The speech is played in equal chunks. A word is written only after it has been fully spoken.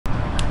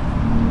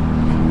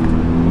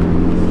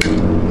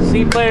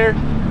B player,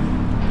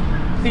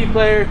 C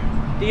player,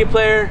 D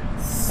player,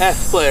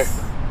 F player.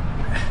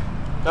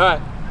 All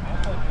right.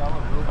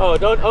 Oh,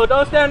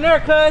 don't stand there,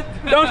 cuz.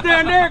 Don't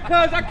stand there,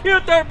 cuz. I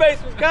killed third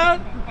baseman,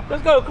 cuz.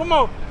 Let's go. Come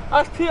on.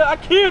 I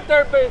killed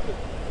third baseman.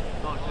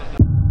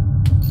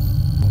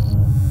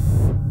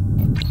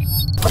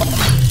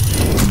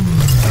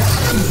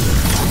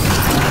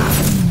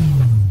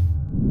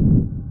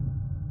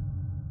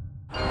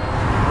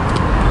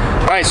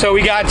 All right, so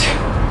we got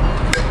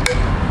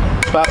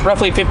about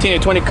roughly 15 to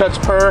 20 cuts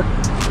per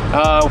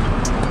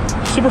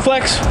super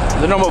flex,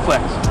 the normal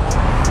flex.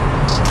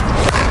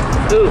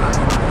 Ooh,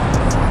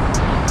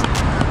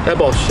 that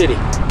ball's shitty.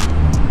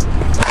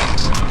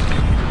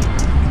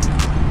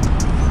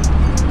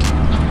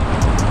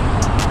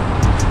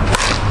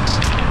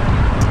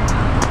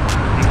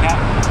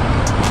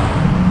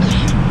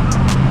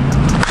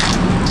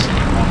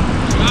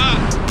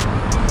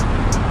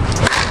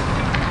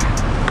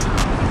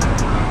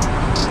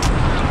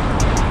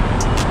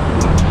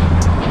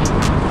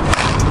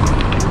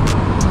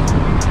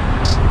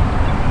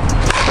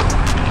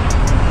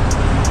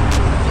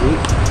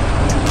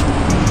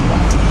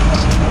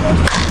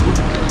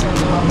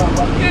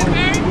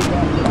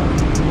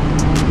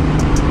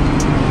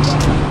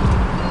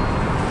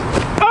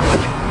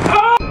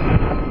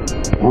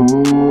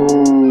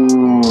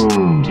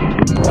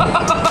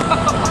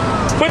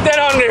 Put that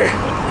on there.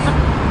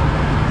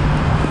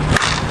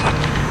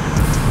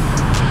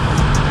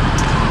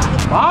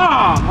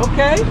 Ah,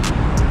 okay.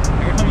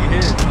 Every time you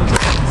hit it, it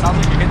sounds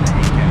like you're hitting the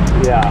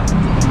AK. Yeah.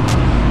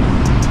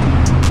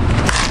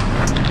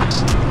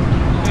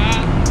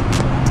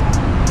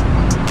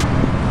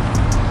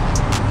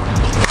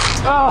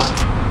 Oh,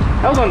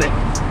 that was on the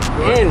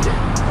end.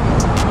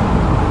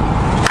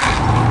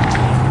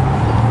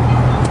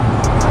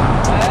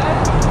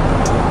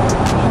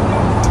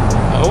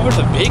 Over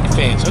the big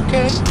fence,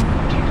 okay.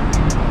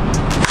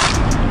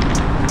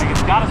 Like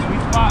it's got a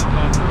sweet spot,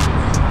 but it's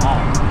small.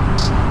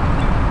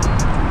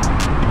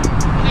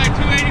 Like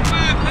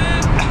 285,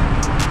 man.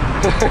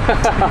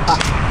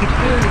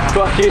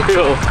 Fuck you.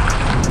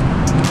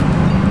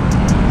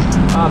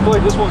 I feel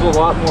like this one's a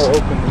lot more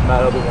open than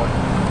that other one.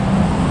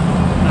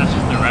 That's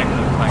just the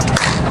regular flex.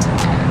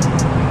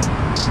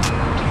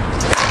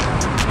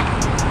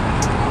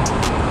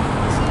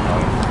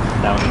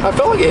 That one. I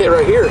felt like it hit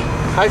right here.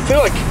 I feel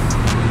like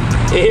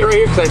it hit right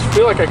here because I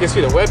feel like I can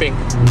see the webbing.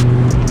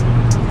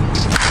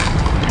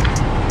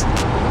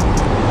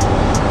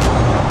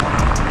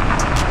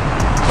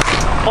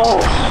 Oh.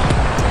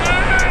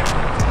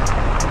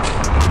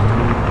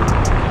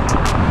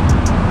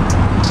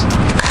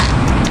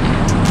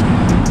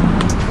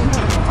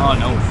 Oh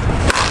no.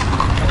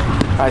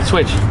 All right,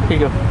 switch. Here you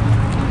go.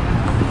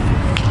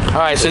 All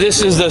right, so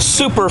this is the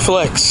Super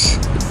Flex.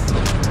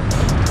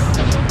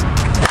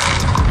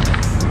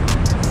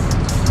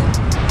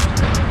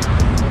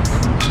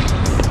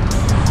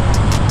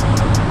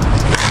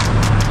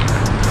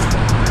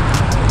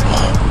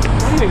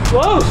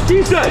 Close,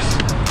 Jesus!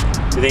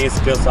 You think it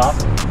feels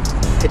soft?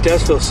 It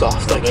does feel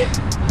soft, like it.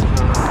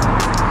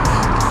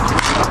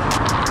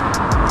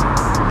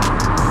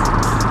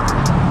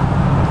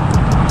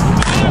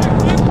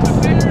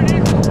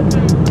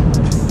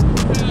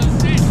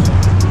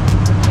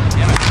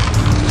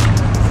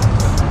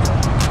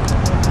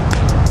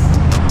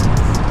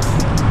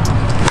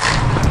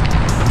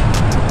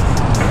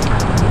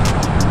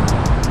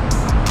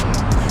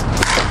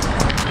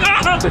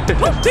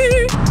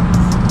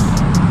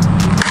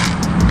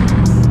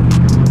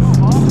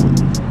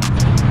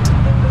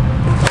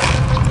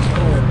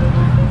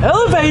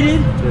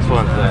 Elevated. This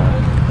one's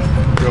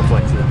real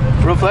flexible.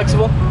 Real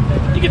flexible.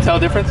 You can tell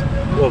the difference. A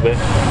little bit.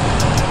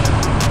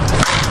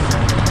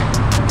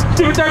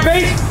 Stupid third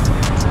base.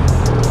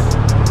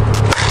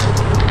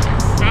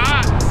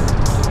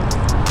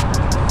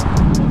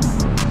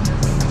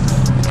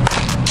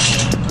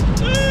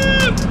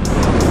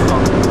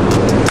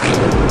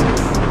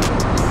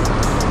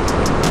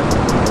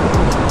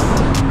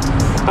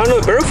 I don't know.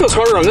 The barrel feels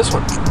harder on this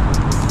one.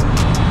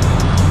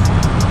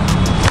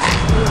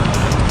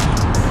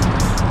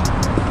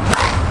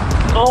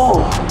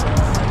 Oh,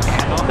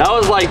 that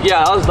was like,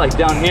 yeah, that was like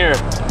down here.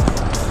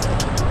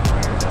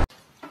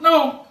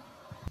 No,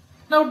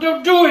 no,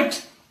 don't do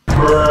it.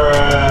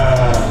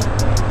 Bruh.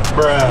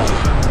 Bruh.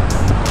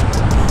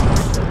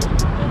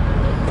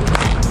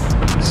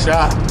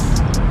 Shot.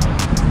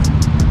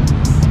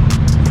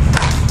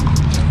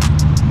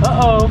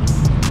 Uh-oh.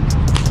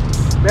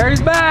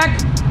 Barry's back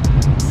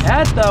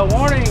at the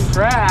warning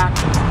track.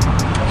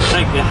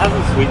 Like, it has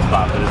a sweet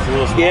spot, but it's a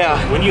little small.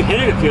 Yeah. When you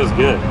hit it, it feels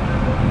good.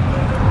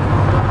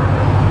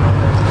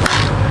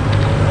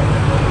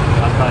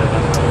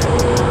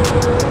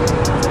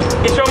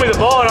 He showed me the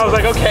ball and I was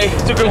like, okay,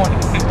 it's a good one.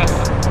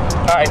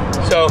 All right,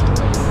 so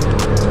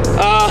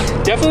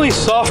definitely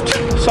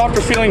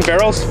softer feeling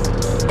barrels.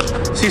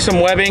 See some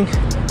webbing. See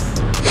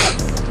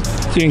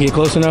if you can get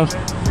close enough.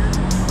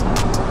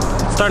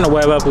 It's starting to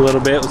web up a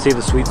little bit. We'll see if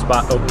the sweet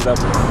spot opens up.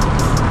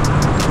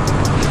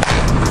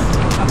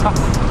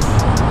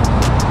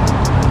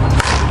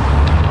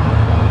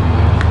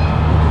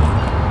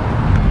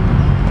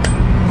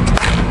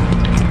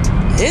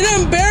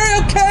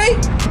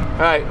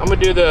 right, I'm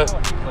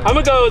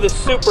gonna go the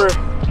super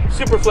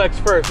flex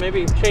first.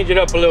 Maybe change it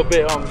up a little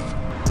bit.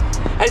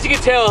 As you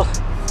can tell,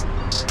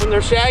 when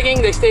they're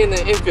shagging, they stay in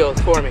the infield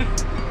for me.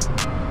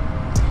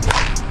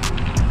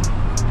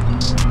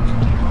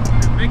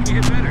 Make it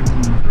hit better.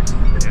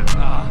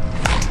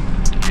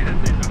 Yeah,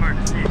 things are hard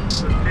to see.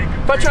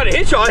 If I try to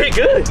hit y'all, I hit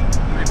good.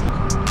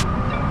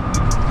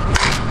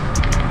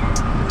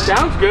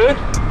 Sounds good.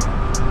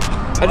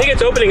 I think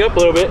it's opening up a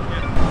little bit.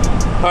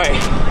 All right,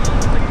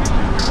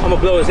 I'm gonna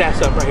blow his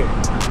ass up right here.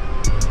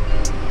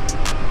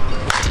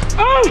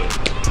 Oh!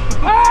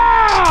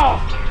 Ow!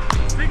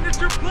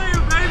 Signature player,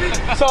 baby.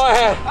 That's all I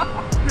had.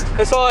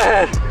 That's all I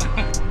had.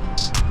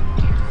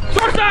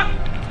 Shortstop!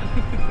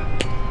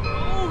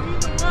 Oh,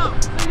 he's a up.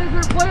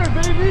 Signature player,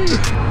 baby.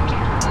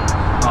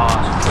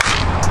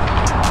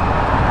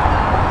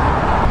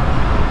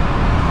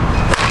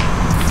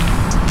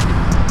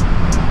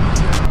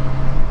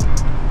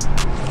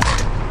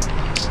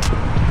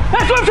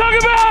 That's what I'm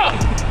talking about!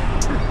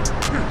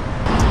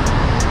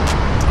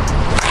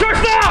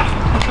 Shortstop!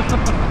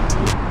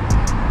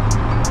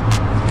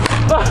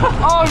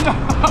 Oh no!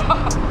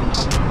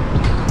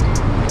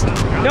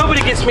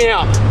 Nobody gets me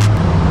out.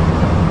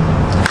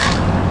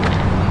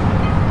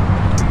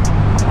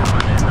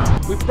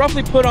 We've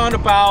roughly put on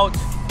about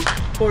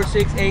 4,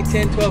 6, 8,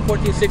 10, 12,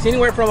 14, 16,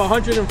 anywhere from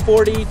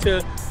 140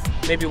 to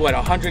maybe what,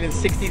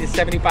 160 to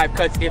 75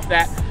 cuts, if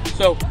that.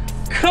 So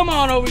come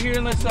on over here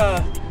and let's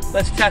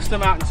test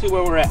them out and see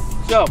where we're at.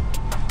 So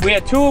we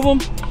had 2 of them.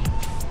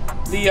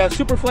 The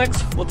Super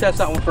Flex, we'll test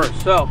that one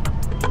first. So,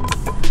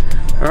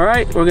 all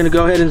right, we're gonna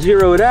go ahead and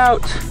zero it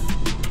out.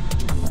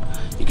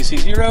 You can see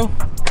 0.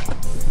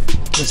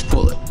 Let's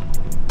pull it.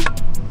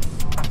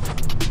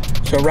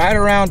 So right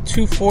around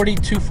 240,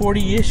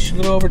 240-ish, a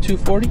little over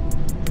 240.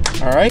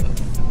 All right.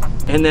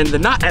 And then the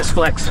not S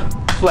Flex.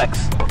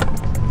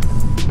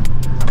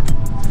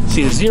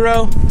 See the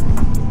 0.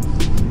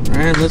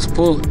 And let's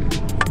pull it.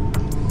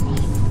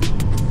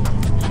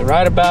 So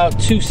right about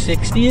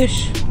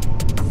 260-ish.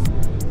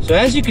 So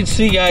as you can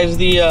see, guys,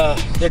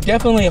 they're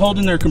definitely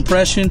holding their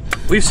compression.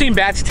 We've seen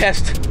bats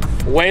test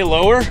way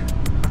lower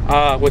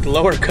with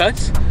lower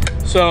cuts.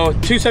 So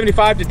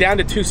 275 to down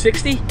to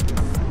 260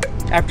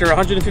 after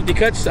 150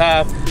 cuts.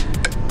 Time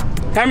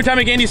and time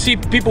again, you see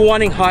people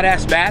wanting hot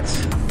ass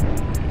bats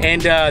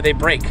and they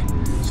break.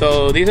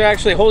 So these are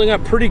actually holding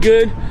up pretty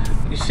good.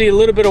 You see a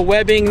little bit of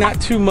webbing, not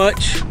too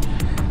much,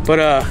 but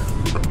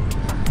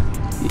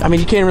I mean,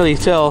 you can't really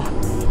tell.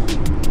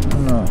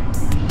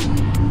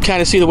 Kind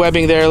of see the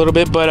webbing there a little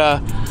bit,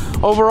 but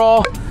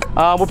overall,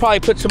 we'll probably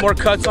put some more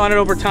cuts on it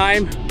over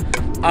time.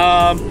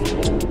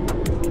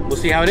 We'll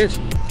see how it is.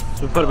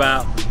 So we put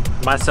about,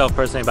 myself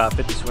personally, about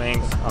 50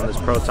 swings on this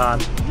Proton.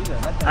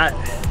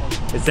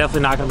 It's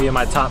definitely not going to be in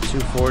my top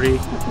 240.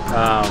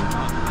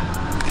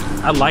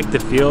 I like the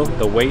feel,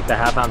 the weight, the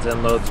half-ounce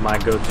end load's my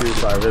go-to,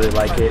 so I really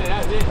like it.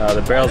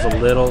 The barrel's a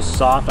little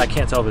soft. I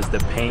can't tell if it's the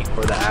paint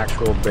or the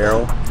actual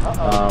barrel.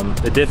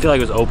 It did feel like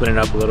it was opening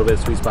up a little bit,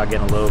 sweet spot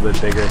getting a little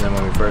bit bigger than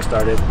when we first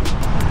started.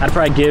 I'd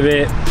probably give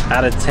it,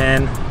 out of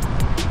 10,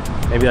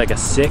 maybe like a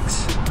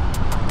 6.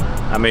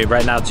 I mean,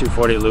 right now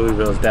 240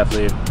 Louisville is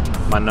definitely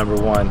my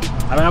 #1.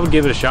 I mean, I would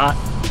give it a shot.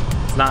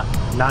 It's not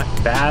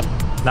bad,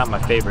 not my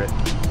favorite.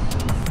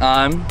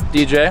 I'm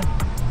DJ.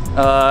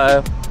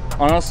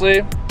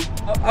 Honestly,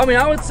 I mean,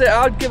 I would say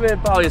I would give it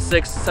probably a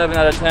 6, 7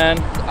 out of 10.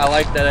 I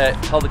like that it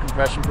held the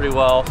compression pretty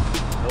well.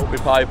 We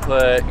probably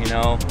put, you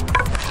know,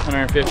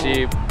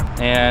 150,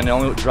 and it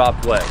only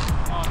dropped what,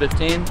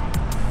 15?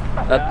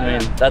 I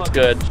mean, that's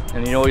good,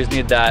 and you always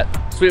need that.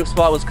 Sweet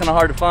spot was kind of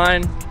hard to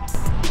find.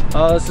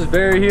 This is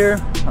Barry here.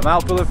 I'm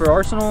outfielder for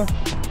Arsenal.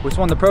 We just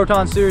won the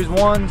Proton Series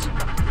Ones.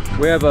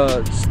 We have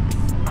a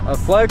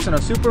flex and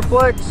a super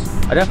flex.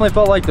 I definitely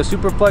felt like the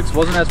super flex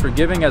wasn't as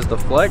forgiving as the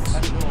flex,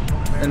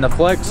 and the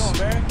flex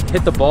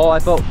hit the ball, I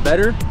felt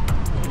better,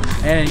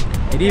 and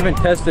it even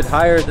tested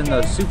higher than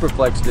the super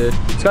flex did.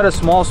 It's got a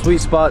small sweet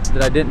spot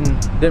that I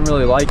didn't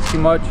really like too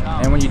much,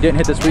 and when you didn't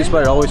hit the sweet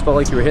spot, it always felt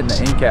like you were hitting the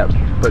end cap,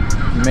 but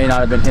you may not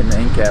have been hitting the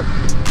end cap.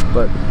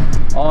 But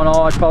all in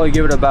all, I'd probably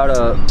give it about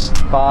a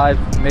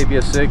 5, maybe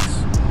a 6.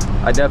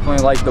 I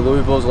definitely like the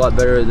Louisvilles a lot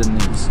better than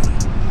these.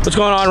 What's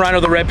going on,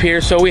 RhiNo the Rep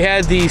here. So we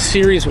had the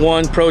Series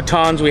 1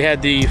 Protons, we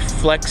had the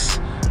Flex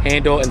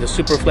handle and the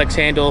Super Flex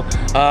handle.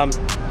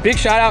 Big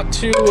shout out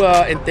to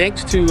and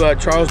thanks to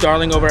Charles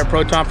Darling over at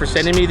Proton for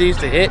sending me these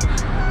to hit.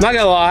 I'm not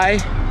gonna lie,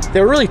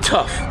 they're really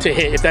tough to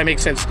hit, if that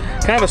makes sense.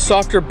 Kind of a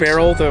softer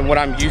barrel than what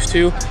I'm used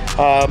to.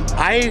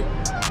 I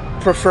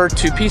prefer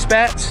 2-piece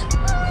bats,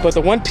 but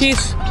the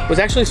 1-piece was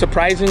actually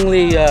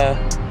surprisingly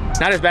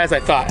not as bad as I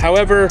thought.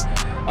 However,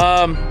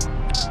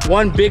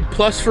 one big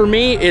plus for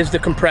me is the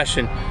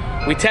compression.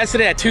 We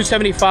tested it at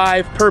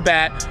 275 per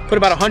bat, put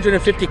about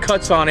 150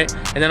 cuts on it,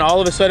 and then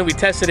all of a sudden we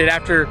tested it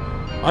after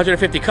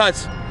 150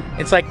 cuts,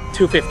 it's like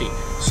 250.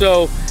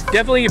 So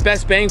definitely your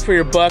best bang for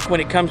your buck when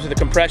it comes to the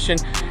compression.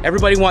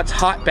 Everybody wants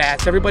hot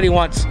bats, everybody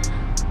wants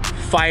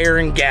fire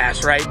and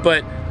gas, right?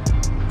 But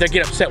they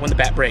get upset when the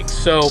bat breaks.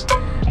 So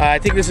I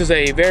think this is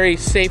a very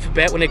safe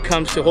bet when it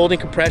comes to holding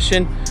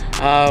compression.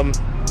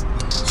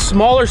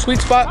 Smaller sweet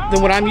spot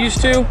than what I'm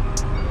used to.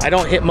 I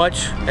don't hit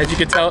much, as you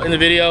can tell in the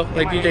video,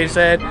 like DJ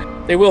said.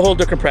 They will hold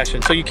their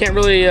compression, so you can't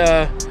really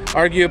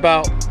argue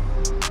about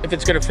if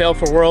it's gonna fail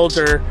for Worlds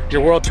or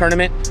your World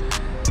Tournament.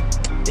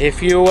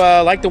 If you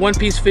like the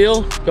one-piece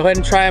feel, go ahead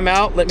and try them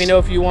out. Let me know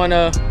if you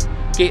wanna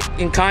get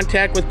in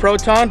contact with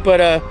Proton,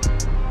 but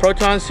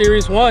Proton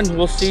Series One,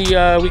 we'll see,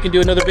 we can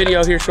do another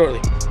video here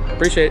shortly.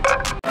 Appreciate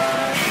it.